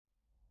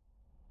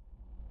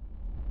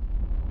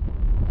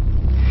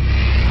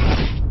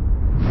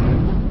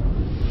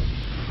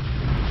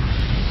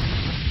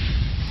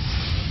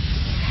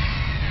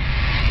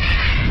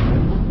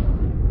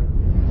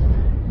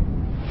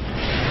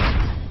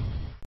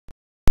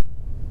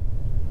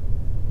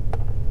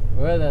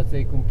Bă, dar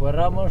să-i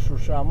cumpăra, mă,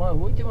 șușa, mă,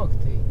 uite, mă,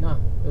 cât e, na,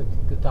 uite,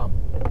 cât am.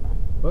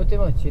 Uite,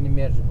 mă, cine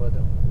merge pe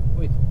drum,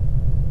 uite.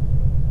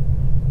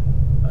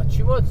 Dar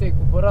ce, mă, ți-ai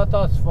cumpărat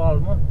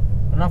asfalt, mă?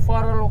 În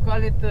afara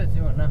localității,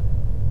 mă, na.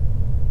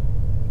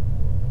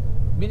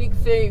 Bine că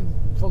ți-ai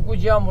făcut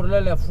geamurile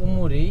alea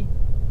fumurii.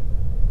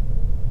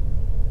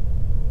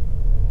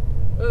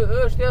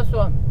 Ăștia-s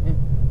oameni.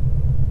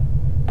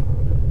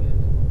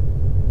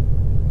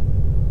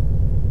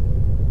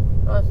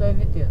 Asta e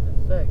viteză.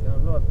 Stai că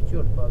am luat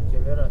picior pe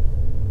accelerat.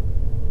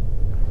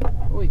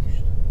 Uite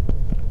și tu.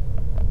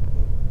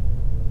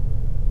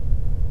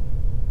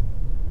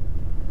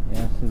 Ia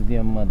să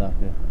vedem, mă, dacă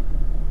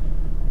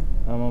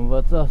am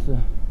învățat să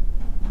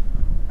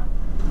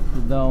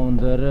dau un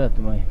dărât,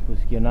 măi, cu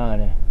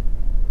schinarea.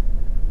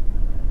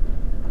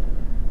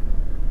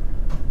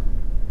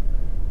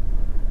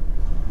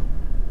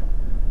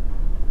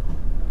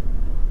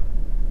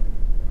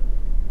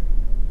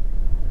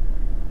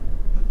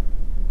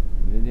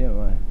 Vedem,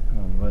 măi,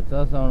 am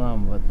învățat sau nu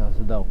am învățat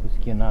să dau cu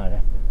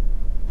schinarea?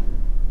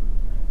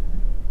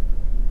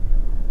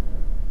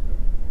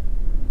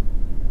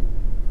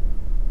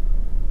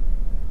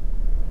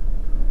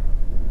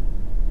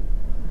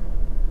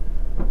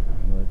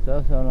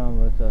 Sau n-am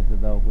învățat să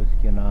dau cu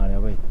schinarea,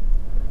 băi?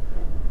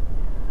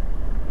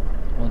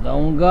 O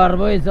dau un gard,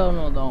 băi, sau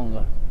nu o dau un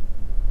gard?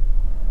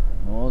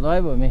 Nu o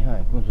dai, bă,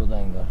 Mihai, cum să o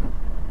dai în gard?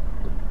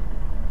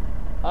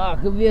 A,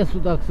 că vezi tu,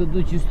 dacă se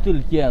duce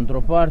stâlchia într-o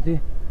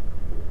parte,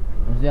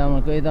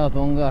 înseamnă că ai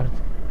dat-o în gard.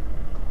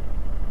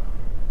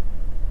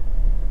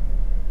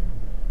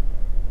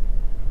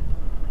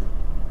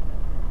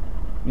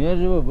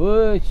 Merge, bă,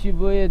 bă, ce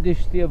băie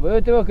deștept, bă,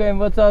 uite, bă, că ai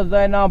învățat să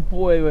dai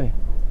înapoi, băi.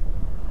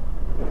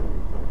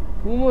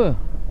 Cum, bă?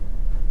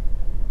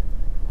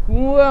 Cum,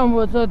 bă, am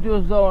învățat eu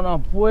să dau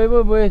înapoi,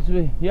 bă, băieți,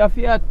 băi? Ia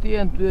fi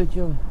atent, eu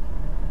ce, bă.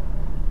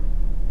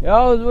 Ia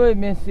auzi, băi,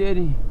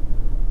 meserii.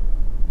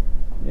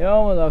 Ia,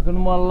 mă, dacă nu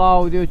mă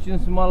laud eu, cine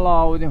să mă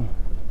laude, mă?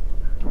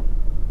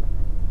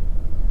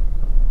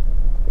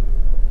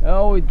 Ia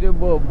uite,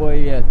 bă,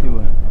 băiete,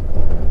 bă.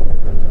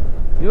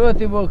 Ia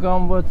uite, bă, că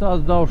am învățat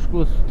să dau și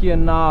cu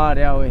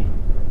schinarea, băi.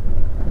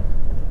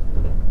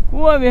 Cum,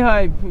 mă,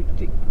 Mihai?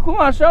 Cum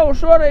așa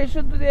ușor ai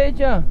ieșit tu de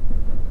aici?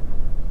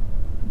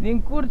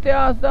 Din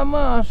curtea asta, mă,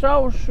 așa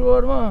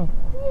ușor, mă.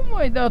 Cum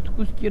ai dat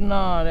cu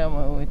schinarea,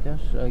 mă? Uite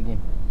așa, ghin.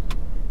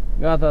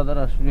 Gata,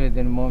 dragi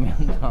prieteni,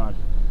 momentan.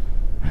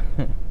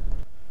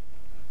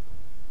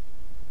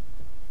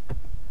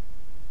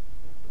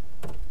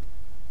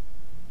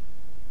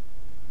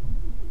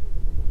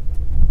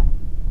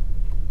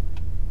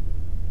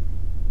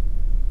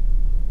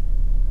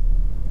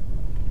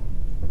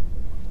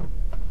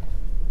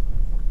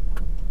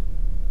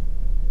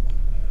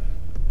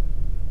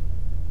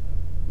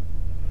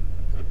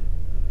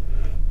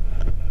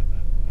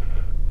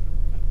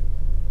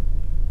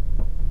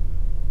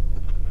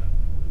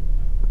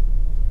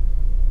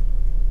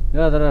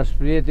 Da, dragi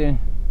prieteni,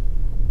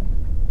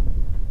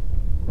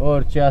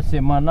 orice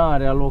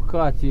asemănare a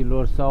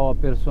locațiilor sau a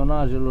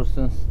personajelor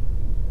sunt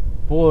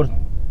pur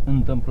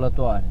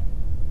întâmplătoare.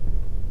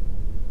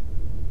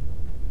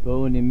 Pe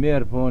unii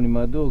merg, pe unii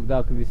mă duc,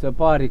 dacă vi se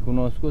pare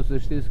cunoscut, să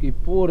știți că e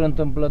pur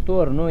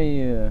întâmplător,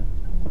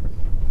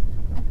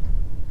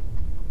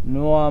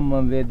 nu am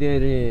în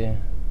vedere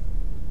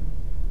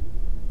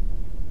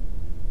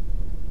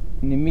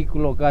nimic cu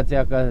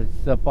locația ca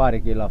să pare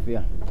că e la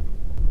fel.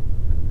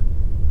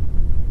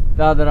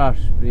 Da,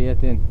 dragi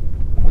prieteni,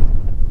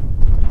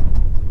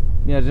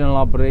 mergem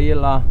la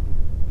Brăila.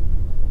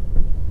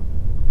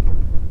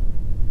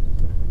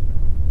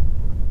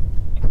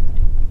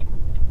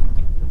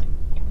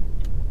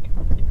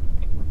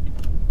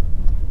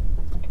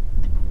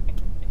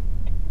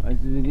 Hai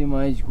să vedem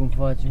aici cum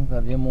facem, că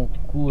avem o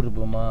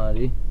curbă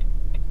mare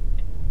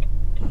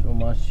și o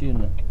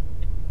mașină.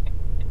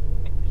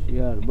 Și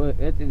iar, bă,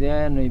 uite, de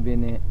aia nu-i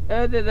bine,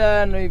 uite, de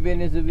aia nu-i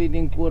bine să vii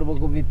din curbă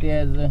cu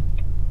viteză.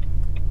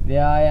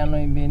 De aia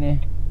nu-i bine.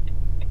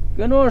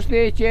 Că nu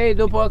știi ce-i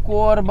după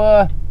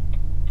curbă.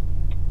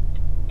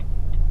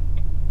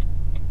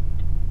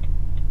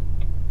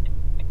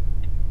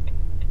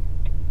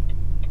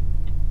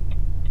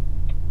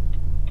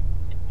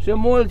 Și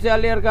mulți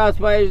alergați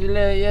pe aici,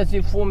 le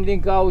iese fum din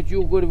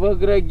cauciucuri, vă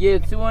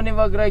grăgheți. Unii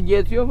vă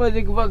grăgheți? Eu vă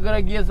zic că vă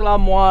grăgheți la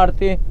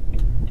moarte.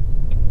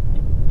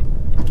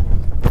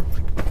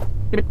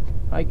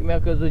 Hai că mi-a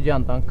căzut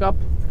geanta în cap.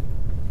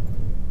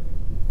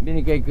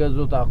 Bine că ai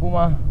căzut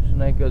acum și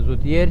n-ai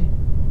căzut ieri.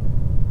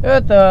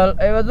 Uite-l,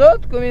 ai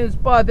văzut cum e în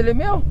spatele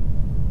meu?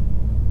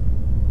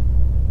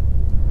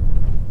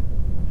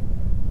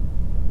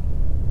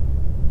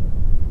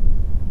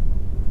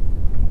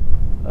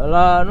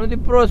 Ăla nu de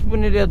prost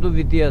pune redul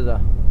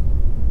viteza.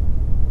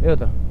 Ia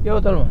uite-l, ia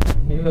uite-l, mă.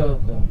 Ia uite-l,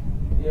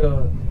 ia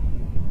uite-l.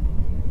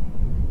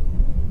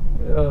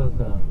 Ia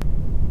uite-l.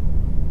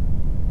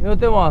 Ia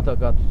uite, mă,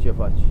 atacatul, ce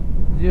faci?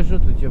 Zi și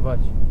tu ce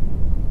faci?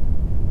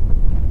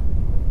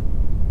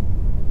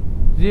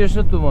 Zi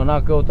și tu, mă,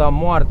 n-a căutat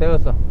moartea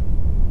ăsta.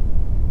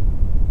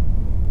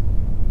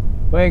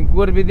 Păi în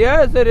curbe de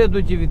aia se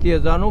reduce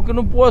viteza, nu că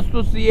nu poți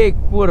tu să iei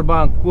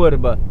curba în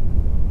curbă.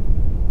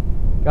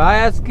 Că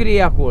aia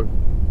scrie acolo.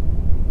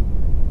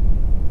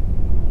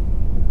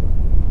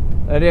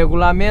 În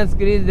regulament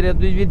scrie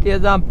reduci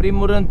viteza în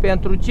primul rând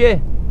pentru ce?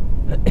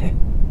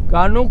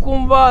 Ca nu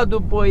cumva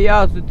după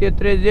ea să te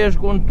trezești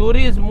cu un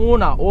turism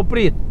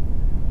oprit.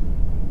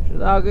 Și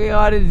dacă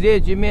are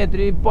 10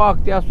 metri,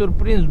 pac, te-a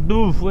surprins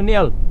duf în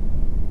el.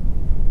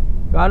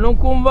 Ca nu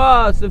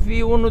cumva să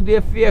fie unul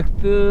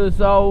defect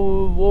sau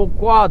o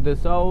coadă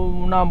sau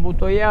un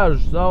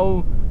ambutoiaj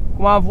sau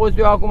cum am fost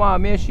eu acum,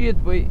 am ieșit,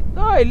 păi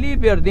da, e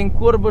liber din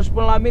curbă și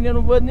până la mine nu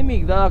văd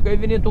nimic, dar dacă ai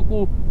venit tu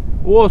cu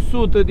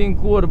 100 din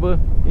curbă,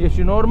 e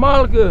și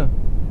normal că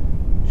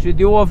și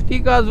de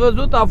oftic ați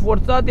văzut, a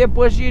forțat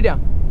depășirea,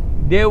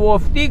 de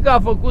oftic a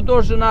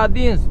făcut-o și în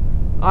adins,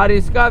 a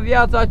riscat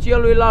viața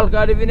celuilalt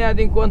care venea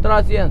din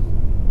contrasens.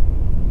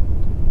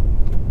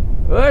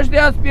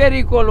 Ăștia-s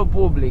pericolul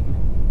public.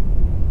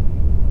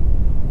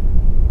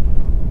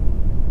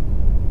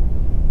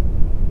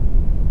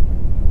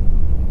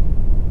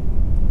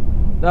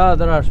 Da,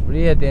 dragi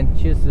prieteni,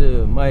 ce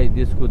să mai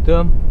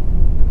discutăm?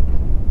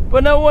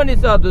 Până unii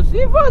s-a dus?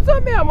 E fața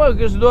mea, mă,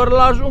 că-și doar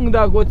la jung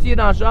dacă o țin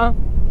așa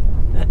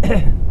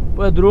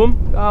pe drum,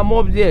 am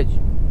 80.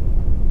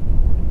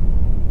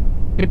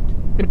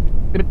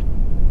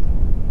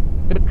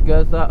 Că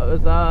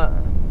ăsta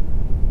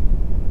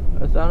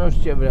nu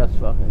știu ce vrea să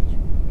facă aici.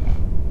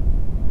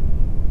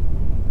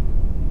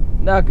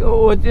 Dacă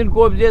o țin cu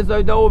 80 sau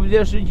îi dau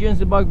 85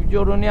 să bag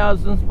piciorul în ea,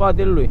 sunt în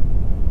spatele lui.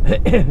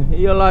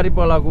 El are pe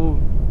ăla cu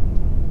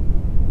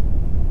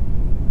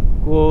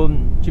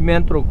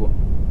cimentrucul.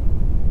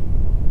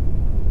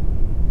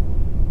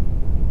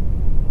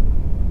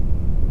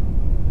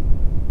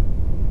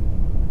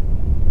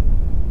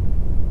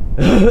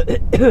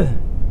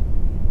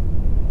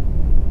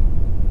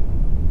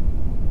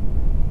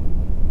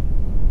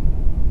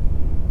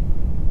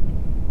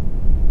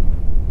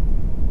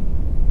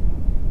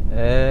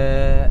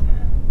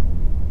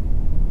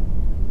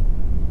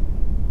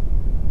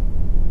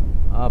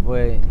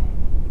 Apoi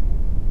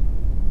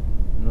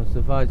nu se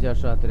face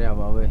așa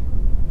treaba, băi.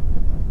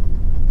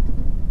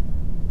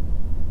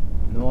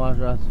 Nu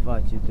așa se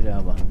face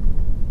treaba.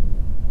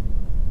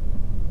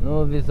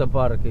 Nu vi se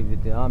pare că e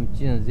viteză. Am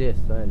 50,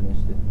 stai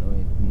liniște,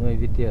 nu-i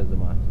viteză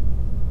mare.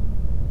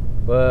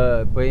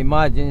 Pe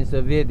imagini se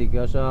vede că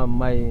așa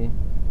mai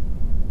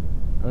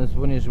îmi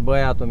spune și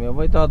băiatul meu,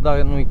 băi, tata,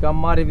 dar nu-i cam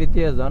mare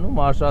viteza,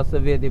 numai așa se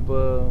vede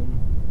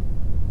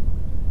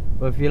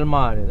pe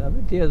filmare, dar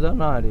viteza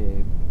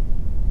n-are.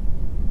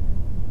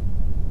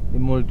 De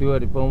multe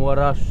ori pe un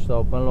oraș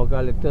sau pe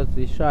localități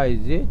e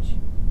 60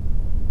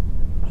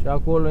 și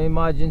acolo în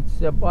imagini ți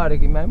se pare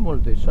că e mai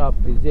mult, e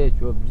 70,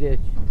 80.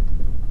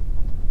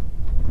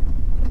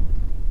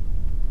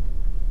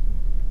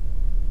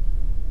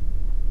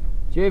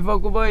 Ce-ai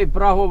făcut, băi?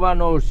 Prahova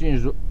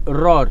 95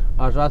 ROR,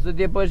 așa se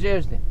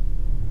depășește.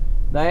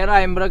 Dar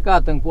erai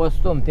îmbrăcat în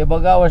costum, te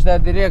băgau ăștia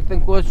direct în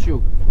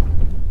costiuc.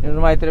 Nu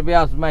mai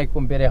trebuia să mai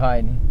cumpere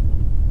haine.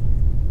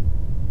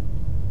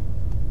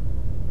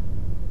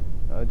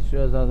 Uite și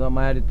ăsta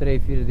mai are 3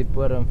 firi de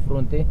păr în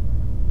frunte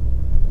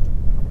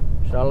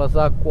și a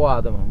lăsat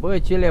coadă, mă. Băi,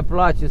 ce le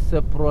place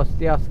să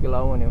prostească la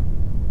unii.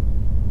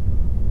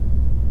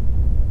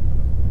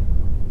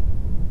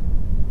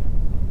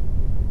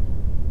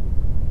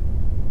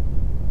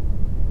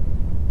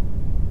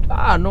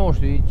 Da, nu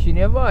știu,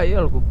 cineva,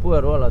 el cu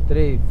părul ăla,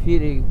 3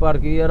 firi,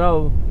 parcă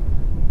erau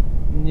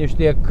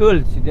niște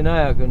câlți din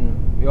aia, când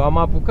eu am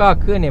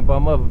apucat cânepa,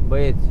 mă,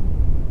 băieți,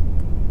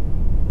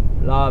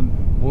 la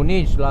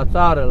bunici, la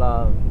țară,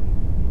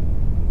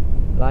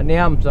 la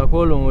neamț,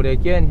 acolo, în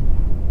Urecheni.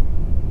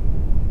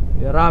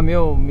 Eram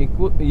eu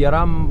micu,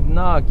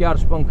 chiar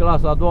și în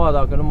clasa a doua,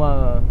 dacă nu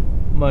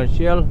mă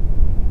înșel.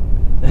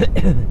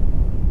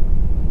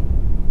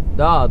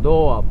 Da, a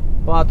doua,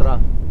 patra.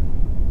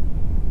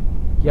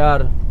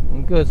 Chiar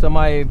încă să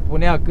mai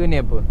punea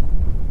cânepă.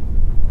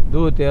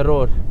 Du-te,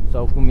 ROR,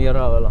 sau cum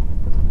era ăla.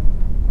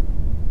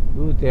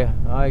 Du-te,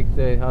 hai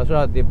că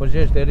așa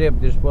depășește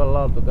repede și pe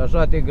altul, că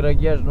așa te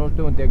grăghești, nu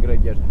știu unde te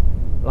grăghești.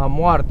 La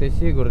moarte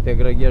sigur te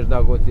grăghești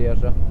dacă o ții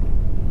așa.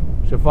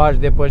 Și faci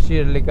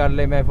depășirile care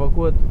le-ai mai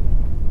făcut.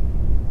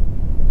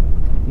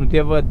 Nu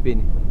te văd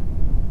bine.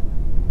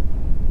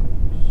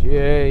 Și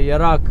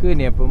era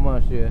cânepă,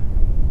 mă, și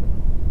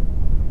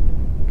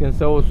când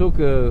se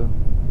usucă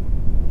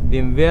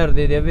din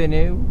verde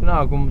devine,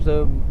 na, cum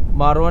să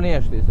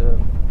maronește, să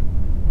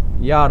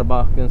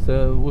iarba când se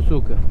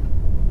usucă.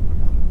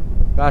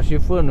 Ca și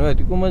fânul,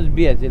 uite cum îți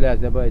biețile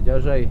astea, bă, aici,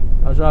 așa e,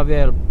 așa avea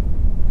el.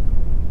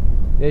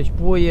 Deci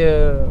pui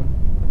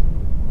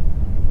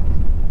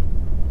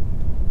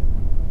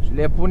și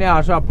le punea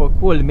așa pe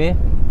culme,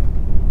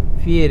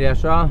 fire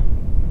așa,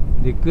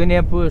 de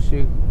cânepă și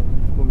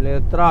cum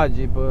le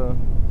trage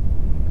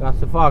ca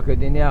să facă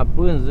din ea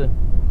pânză.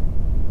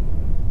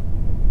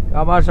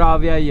 Cam așa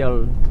avea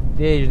el.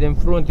 De aici, din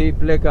frunte, îi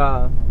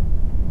pleca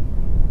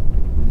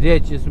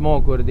 10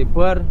 smocuri de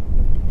păr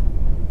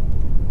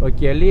o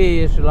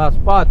chelie și la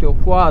spate o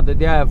coadă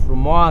de aia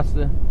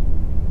frumoasă.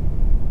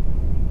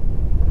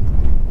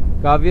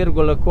 Ca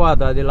virgulă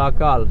coada de la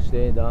cal,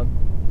 știi, da?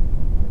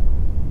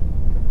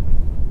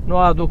 Nu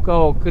aduc ca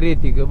o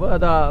critică, bă,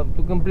 dar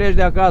tu când pleci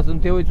de acasă nu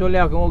te uiți o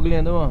leacă în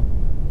oglindă, mă.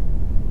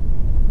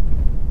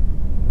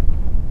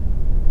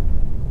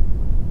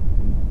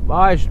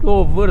 Ai și tu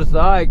o vârstă,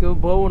 hai că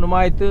pe unul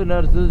mai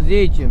tânăr să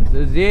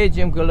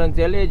zicem că îl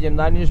înțelegem,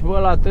 dar nici pe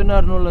ăla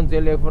tânăr nu-l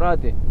înțeleg,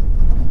 frate.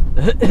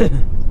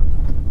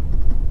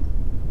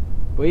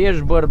 Păi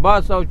ești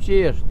bărbat sau ce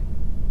ești?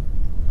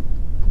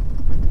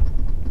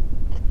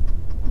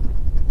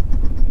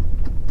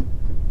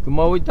 Când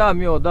mă uitam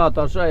eu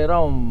odată, așa, era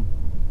un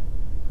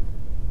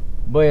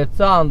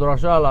băiețandru,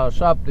 așa, la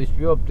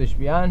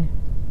 17-18 ani,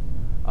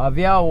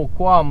 avea o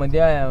coamă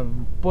de aia,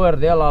 păr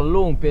de ăla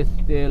lung,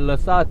 peste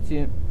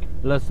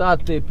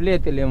lăsate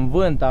pletele în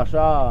vânt,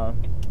 așa,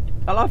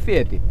 ca la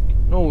fete,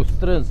 nu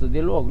strânsă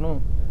deloc, nu.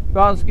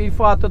 Eu am zis că e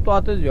fată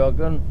toată ziua,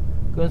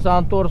 când s-a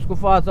întors cu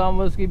fața am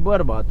văzut că e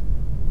bărbat.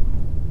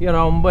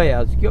 Era un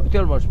băiat, zic, eu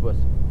uite-l mă și păs.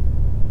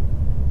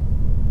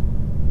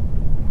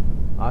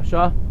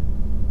 Așa?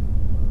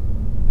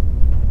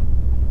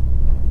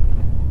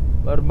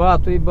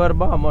 Bărbatul e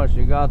bărbat, mă,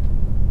 și gata.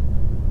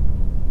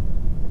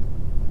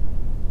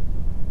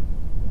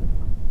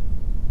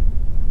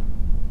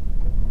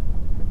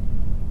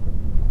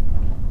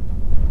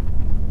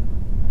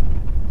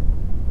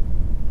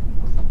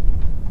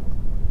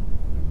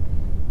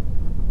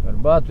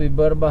 Bărbatul e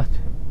bărbat.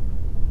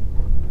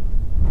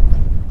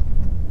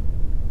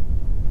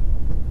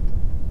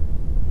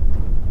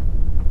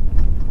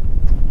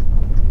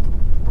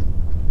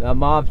 Dar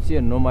mă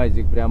abțin, nu mai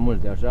zic prea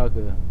multe, așa că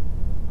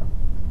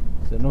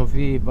să nu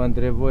fie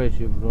între voi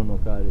și vreunul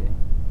care...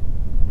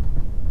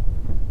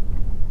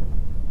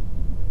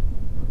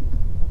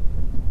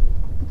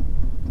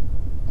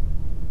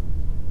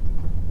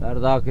 Dar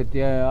dacă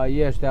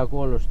ești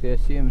acolo și te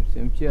simți,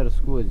 îmi cer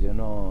scuze,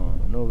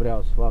 nu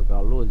vreau să fac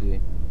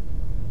aluzii.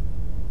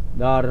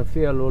 Dar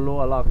felul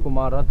ăla cum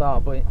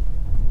arăta, păi...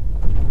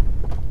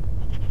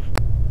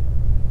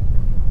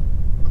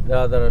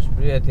 Da, dragi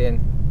prieteni,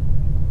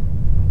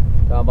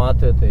 cam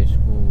atât e și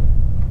cu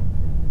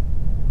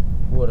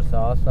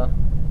cursa asta,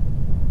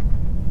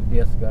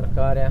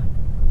 descărcarea.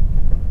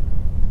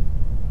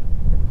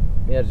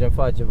 Mergem,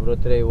 face vreo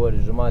 3 ore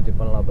jumate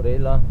până la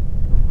Brăila.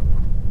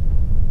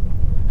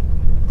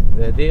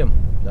 Vedem,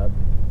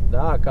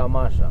 da, cam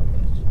așa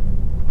merge.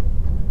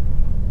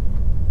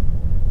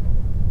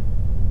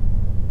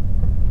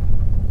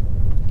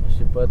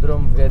 Și pe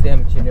drum vedem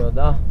cine o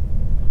da,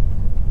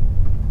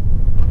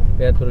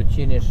 pentru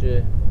cine și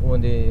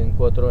unde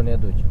încotro ne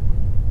duce.